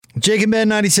Jake and Ben,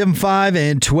 97.5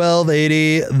 and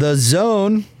 1280 The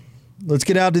Zone. Let's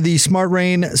get out to the Smart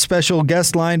Rain special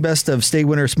guest line. Best of State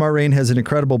winner Smart Rain has an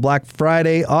incredible Black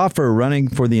Friday offer running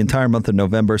for the entire month of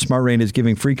November. Smart Rain is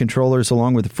giving free controllers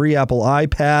along with a free Apple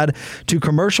iPad to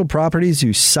commercial properties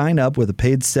who sign up with a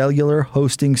paid cellular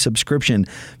hosting subscription.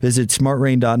 Visit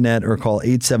smartrain.net or call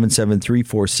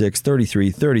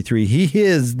 877-346-3333. He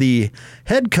is the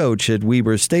head coach at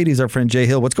Weber State. He's our friend Jay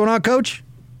Hill. What's going on, Coach?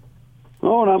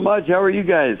 Oh, not much. How are you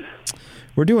guys?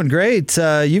 We're doing great.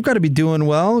 You've got to be doing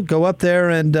well. Go up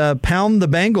there and pound the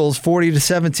Bengals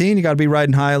 40-17. You got to be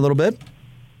riding high a little bit.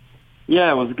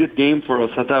 Yeah, it was a good game for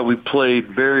us. I thought we played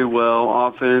very well,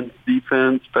 offense,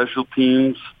 defense, special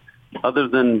teams. Other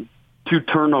than 2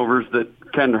 turnovers that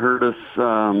kind of hurt us,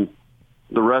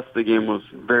 the rest of the game was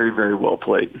very, very well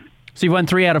played. So you've won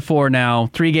 3 out of 4 now,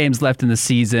 3 games left in the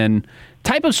season.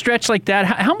 Type of stretch like that,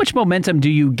 how much momentum do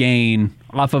you gain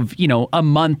off of, a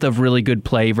month of really good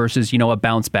play versus, a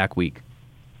bounce back week?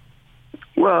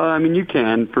 Well, I mean, you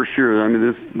can for sure. I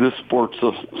mean, this sport's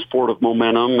a sport of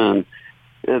momentum and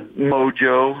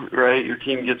mojo, right? Your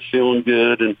team gets feeling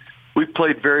good, and we've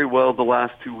played very well the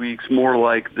last 2 weeks, more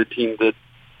like the team that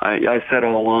I said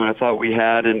all along I thought we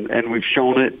had, and we've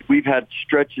shown it. We've had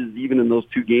stretches even in those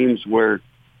 2 games where,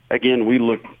 again, we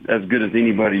look as good as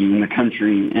anybody in the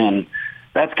country, and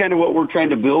that's kind of what we're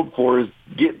trying to build for, is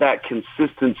get that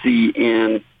consistency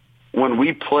in when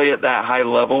we play at that high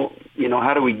level.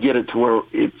 How do we get it to where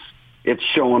it's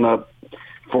showing up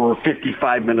for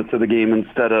 55 minutes of the game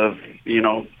instead of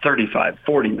 35,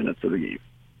 40 minutes of the game?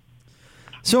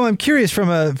 So I'm curious from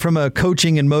a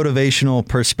coaching and motivational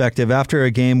perspective, after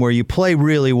a game where you play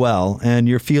really well and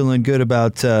you're feeling good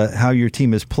about how your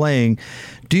team is playing,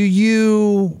 do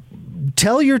you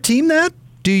tell your team that?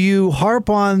 Do you harp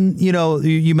on,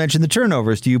 you mentioned the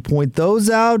turnovers. Do you point those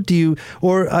out?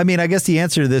 I guess the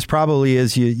answer to this probably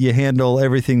is you handle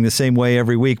everything the same way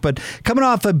every week. But coming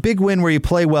off a big win where you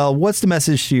play well, what's the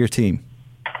message to your team?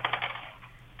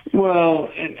 Well,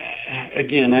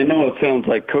 again, I know it sounds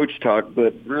like coach talk,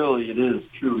 but really it is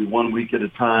truly 1 week at a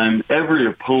time. Every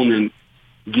opponent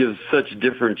gives such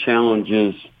different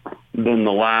challenges than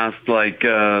the last.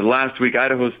 Last week,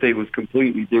 Idaho State was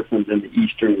completely different than the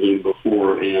Eastern game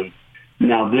before, and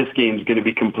now this game is going to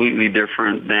be completely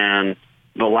different than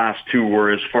the last 2 were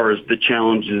as far as the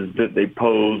challenges that they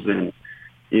pose and,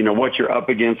 what you're up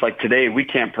against. Like today, we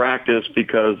can't practice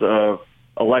because of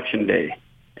Election Day.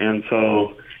 And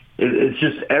so it's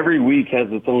just every week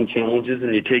has its own challenges,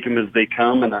 and you take them as they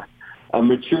come, and a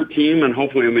mature team and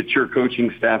hopefully a mature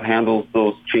coaching staff handles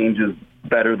those changes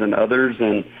better than others.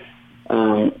 And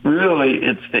really,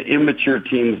 it's the immature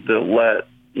teams that let,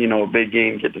 a big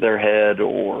game get to their head,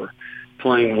 or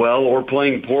playing well or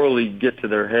playing poorly get to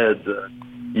their heads.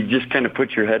 You just kind of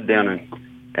put your head down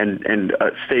and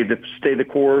stay the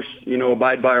course,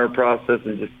 abide by our process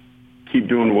and just keep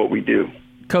doing what we do.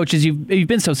 Coach, as you've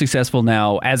been so successful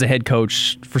now as a head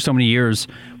coach for so many years,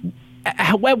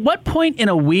 at what point in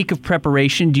a week of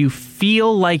preparation do you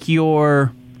feel like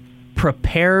you're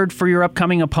prepared for your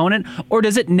upcoming opponent, or do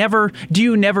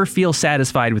you never feel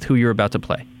satisfied with who you're about to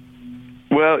play?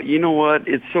 Well, you know what?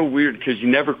 It's so weird because you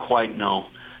never quite know.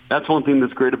 That's one thing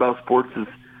that's great about sports is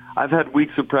I've had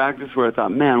weeks of practice where I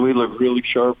thought, man, we look really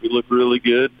sharp, we look really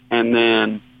good, and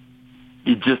then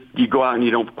you go out and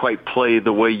you don't quite play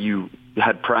the way you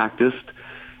had practiced.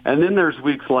 And then there's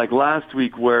weeks like last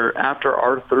week where after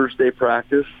our Thursday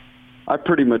practice, I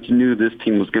pretty much knew this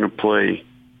team was going to play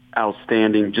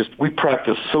outstanding. We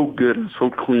practiced so good and so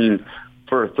clean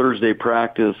for a Thursday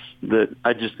practice that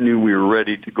I just knew we were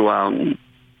ready to go out and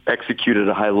execute at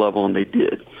a high level, and they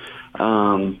did.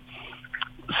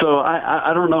 So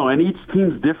I don't know. And each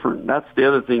team's different. That's the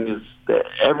other thing, is that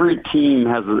every team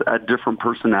has a different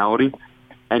personality,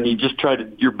 and you just try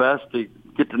your best to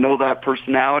get to know that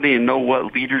personality and know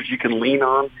what leaders you can lean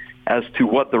on as to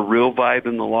what the real vibe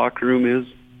in the locker room is.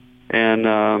 And,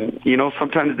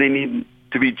 sometimes they need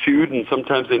to be chewed and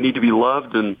sometimes they need to be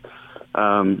loved. And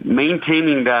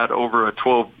maintaining that over a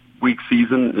 12-week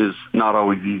season is not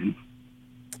always easy.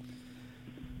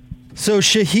 So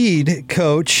Shahid,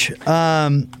 Coach,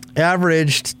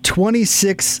 averaged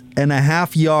 26 and a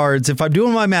half yards. If I'm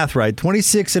doing my math right,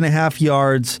 26 and a half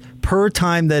yards per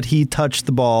time that he touched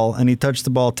the ball, and he touched the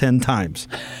ball 10 times.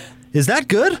 Is that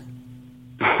good?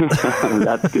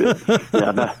 That's good.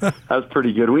 Yeah, that's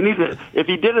pretty good. We need to. If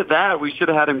he did it we should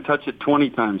have had him touch it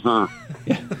 20 times, huh?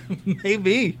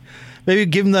 Maybe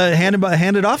give him the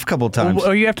hand it off a couple of times.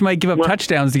 Or you have to give up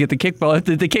touchdowns to get the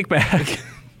kickback.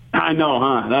 I know,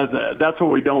 huh? That's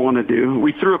what we don't want to do.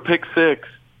 We threw a pick six.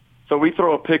 So we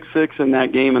throw a pick six in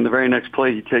that game, and the very next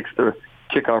play he takes the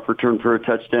kickoff return for a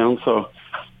touchdown. So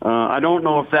I don't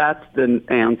know if that's the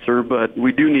answer, but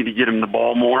we do need to get him the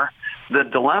ball more. The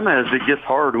dilemma is it gets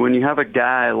hard when you have a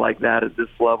guy like that at this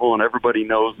level, and everybody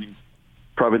knows he's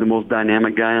probably the most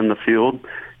dynamic guy on the field.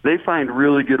 They find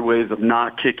really good ways of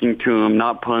not kicking to him,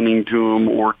 not punting to him,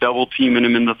 or double teaming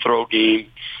him in the throw game.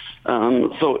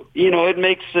 So, it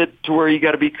makes it to where you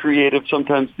got to be creative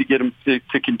sometimes to get him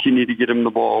to continue to get him the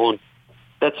ball. And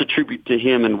that's a tribute to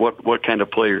him and what kind of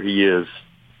player he is.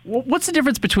 What's the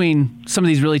difference between some of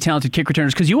these really talented kick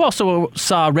returners? Because you also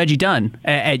saw Reggie Dunn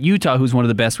at Utah, who's one of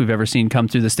the best we've ever seen come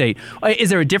through the state. Is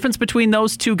there a difference between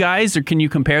those two guys, or can you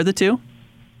compare the two?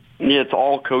 Yeah, it's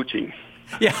all coaching.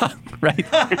 Yeah, right.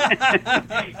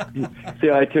 See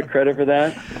how I took credit for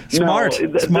that? Smart.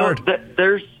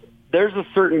 There's a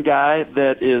certain guy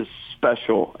that is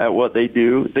special at what they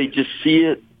do. They just see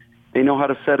it. They know how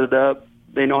to set it up.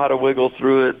 They know how to wiggle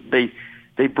through it.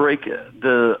 They break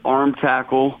the arm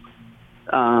tackle.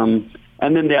 And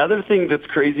then the other thing that's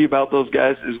crazy about those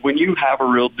guys is when you have a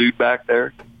real dude back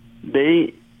there,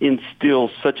 they instill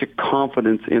such a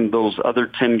confidence in those other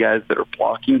 10 guys that are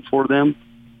blocking for them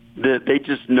that they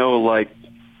just know, like,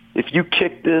 if you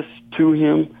kick this to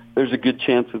him, there's a good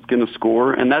chance it's going to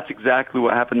score. And that's exactly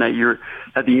what happened that year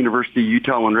at the University of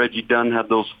Utah when Reggie Dunn had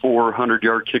those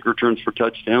 400-yard kick returns for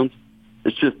touchdowns.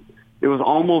 It was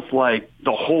almost like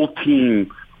the whole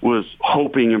team was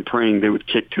hoping and praying they would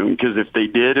kick to him, because if they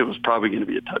did, it was probably going to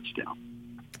be a touchdown.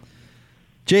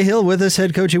 Jay Hill with us,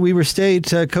 head coach at Weber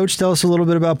State. Coach, tell us a little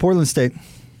bit about Portland State.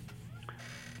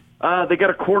 They got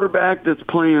a quarterback that's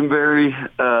playing very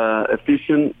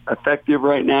efficient, effective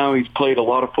right now. He's played a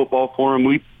lot of football for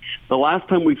him. The last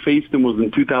time we faced him was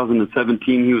in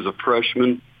 2017. He was a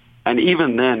freshman, and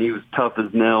even then he was tough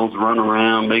as nails, run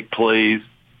around, make plays.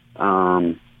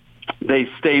 They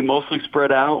stay mostly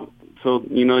spread out, so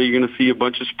you're going to see a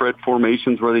bunch of spread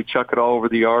formations where they chuck it all over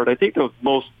the yard. I think the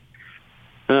most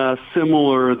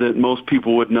similar that most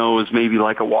people would know is maybe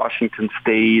like a Washington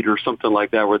State or something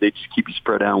like that, where they just keep you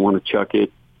spread out and want to chuck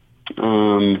it.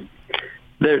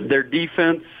 Their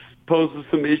defense poses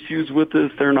some issues with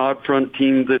this. They're an odd front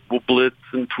team that will blitz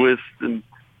and twist and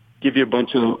give you a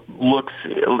bunch of looks,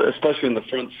 especially in the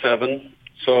front seven.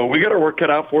 So we got our work cut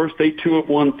out for us. They 2 have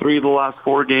won 3 of the last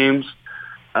 4 games.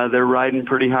 They're riding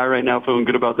pretty high right now, feeling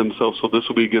good about themselves, so this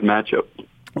will be a good matchup.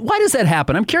 Why does that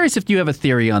happen? I'm curious if you have a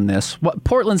theory on this.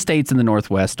 Portland State's in the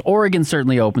Northwest. Oregon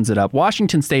certainly opens it up.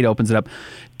 Washington State opens it up.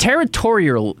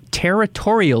 Territorially,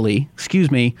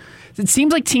 it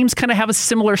seems like teams kind of have a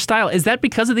similar style. Is that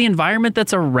because of the environment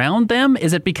that's around them?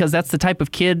 Is it because that's the type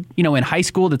of kid, in high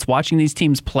school that's watching these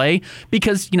teams play?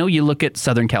 Because, you look at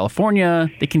Southern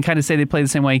California, they can kind of say they play the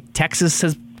same way. Texas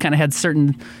has kind of had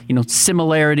certain,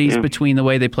 similarities between the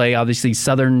way they play. Obviously,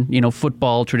 Southern,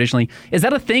 football traditionally. Is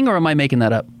that a thing, or am I making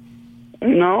that up?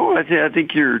 No, I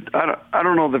think I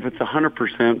don't know if it's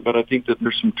 100%, but I think that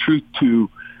there's some truth to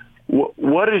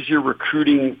what is your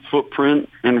recruiting footprint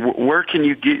and where can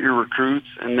you get your recruits,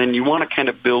 and then you want to kind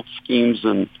of build schemes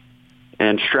and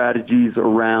strategies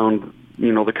around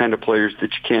the kind of players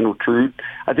that you can recruit.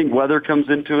 I think weather comes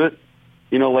into it.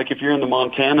 Like if you're in the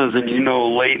Montanas and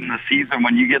late in the season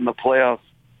when you get in the playoffs,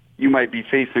 you might be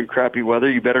facing crappy weather.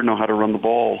 You better know how to run the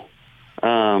ball.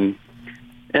 And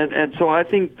so I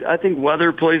think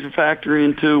weather plays a factor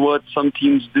into what some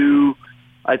teams do.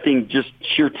 I think just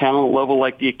sheer talent level,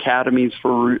 like the academies,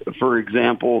 for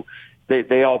example,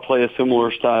 they all play a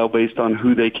similar style based on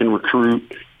who they can recruit.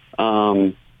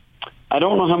 I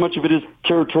don't know how much of it is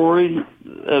territory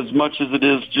as much as it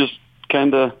is just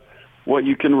kind of what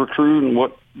you can recruit and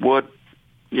what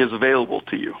is available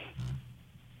to you.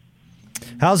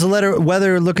 How's the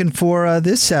weather looking for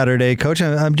this Saturday, Coach?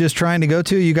 I'm just trying to go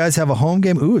to. You guys have a home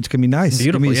game. Ooh, it's going to be nice.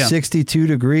 Beautiful, it's going to be 62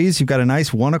 degrees. You've got a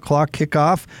nice 1 o'clock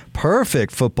kickoff.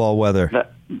 Perfect football weather.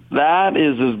 That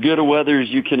is as good a weather as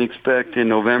you can expect in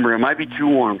November. It might be too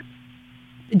warm.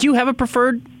 Do you have a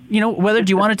preferred, weather?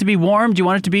 Do you want it to be warm? Do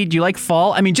you like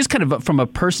fall? I mean, just kind of from a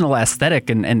personal aesthetic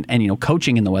and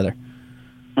coaching in the weather.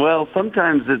 Well,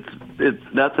 sometimes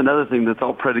that's another thing that's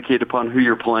all predicated upon who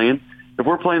you're playing. If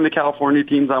we're playing the California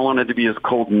teams, I want it to be as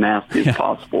cold and nasty as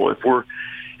possible. If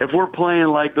we're playing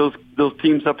like those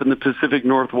teams up in the Pacific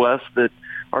Northwest that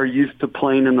are used to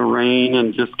playing in the rain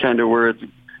and just kind of where it's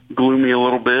gloomy a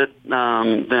little bit,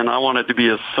 then I want it to be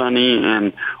as sunny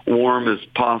and warm as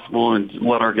possible and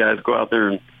let our guys go out there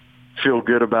and feel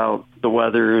good about the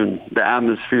weather and the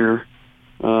atmosphere.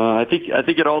 I think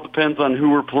it all depends on who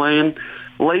we're playing.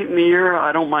 Late in the year,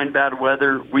 I don't mind bad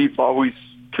weather. We've always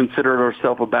considered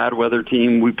ourselves a bad weather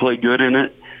team. We play good in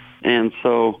it. And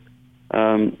so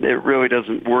it really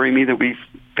doesn't worry me that we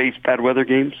face bad weather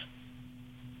games.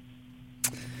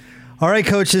 All right,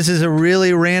 Coach, this is a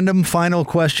really random final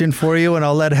question for you, and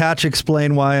I'll let Hatch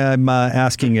explain why I'm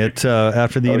asking it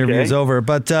after the interview is over.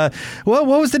 But what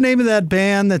was the name of that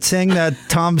band that sang that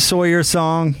Tom Sawyer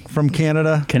song from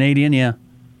Canada? Canadian, yeah.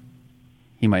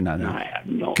 He might not know. I have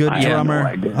no, Good I drummer.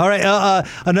 have no idea. All right,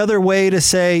 another way to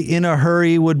say in a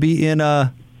hurry would be in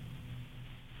a...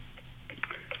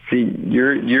 See,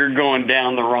 you're going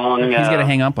down the wrong. He's going to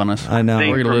hang up on us. I know. thing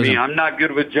We're gonna for lose me. him. I'm not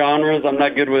good with genres. I'm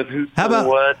not good with who's How doing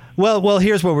about what. Well,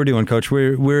 here's what we're doing, Coach.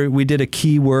 We did a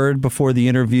keyword before the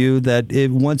interview that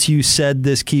once you said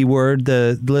this keyword,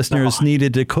 the listeners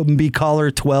needed to be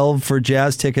caller 12 for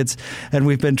Jazz tickets, and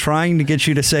we've been trying to get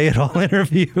you to say it all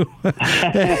interview,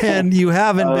 and you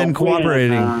haven't been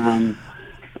cooperating.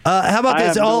 How about I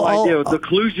this? have no idea. The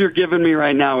clues you're giving me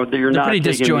right now, you're not pretty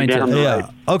taking disjointed. me down the right.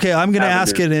 Okay, I'm going to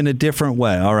ask it in a different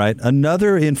way. All right.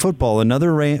 In football,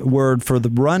 another word for the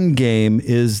run game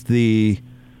is the...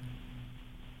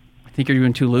 I think you're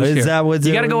doing too loose Is here. that what's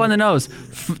you got to go on the nose.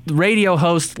 Radio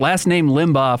host, last name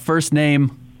Limbaugh, first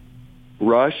name...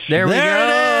 Rush. There we There go.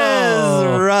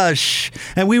 it is, Rush.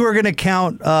 And we were going to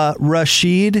count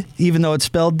Rashid, even though it's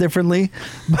spelled differently,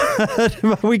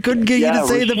 but we couldn't get you to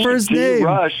say the first name.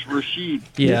 Rush, Rashid.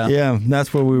 Yeah. Yeah,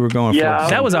 that's what we were going for.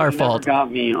 That was our never fault.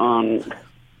 Got me on.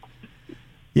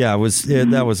 Yeah, that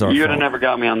was our You would fault. have never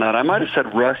got me on that. I might have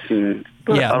said rushing.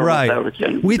 But Yeah, I don't know if Right. that would've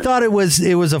changed We it. thought it was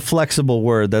a flexible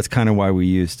word. That's kind of why we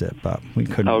used it, but we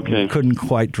couldn't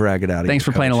quite drag it out. Thanks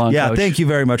for playing Coach. along, Yeah, Coach. thank you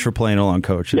very much for playing along,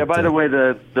 Coach. Yeah. By the way,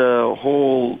 the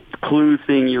whole clue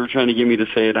thing you were trying to get me to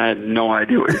say it, I had no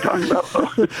idea what you're talking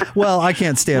about. well, I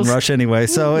can't stand Rush anyway,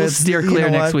 so we'll it's steer you clear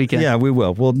know next what? weekend. Yeah, we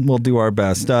will. We'll do our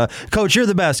best. Coach, you're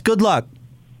the best. Good luck.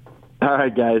 All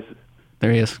right, guys.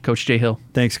 There he is, Coach Jay Hill.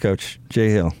 Thanks, Coach Jay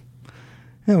Hill.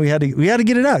 Yeah, we had to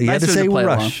get it out. You had Nice to of him say to play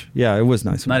Rush. Yeah, it was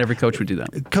nice. Not every coach would do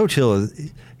that. Coach Hill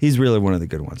he's really one of the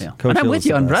good ones. Yeah. Coach And I'm Hill with is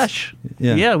you the on best. Rush.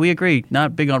 Yeah. Yeah, we agree.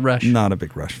 Not big on Rush. Not a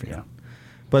big Rush fan. Yeah.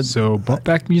 But So bump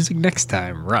back music next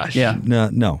time. Rush. Yeah.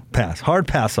 no, pass. Hard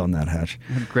pass on that, Hatch.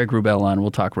 Greg Wrubell on. We'll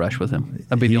talk Rush with him.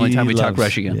 That'll be the only time we talk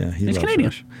Rush again. Yeah, He's loves Canadian.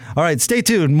 Rush. All right, stay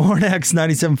tuned. More next,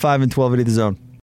 97.5 and 1280 The Zone.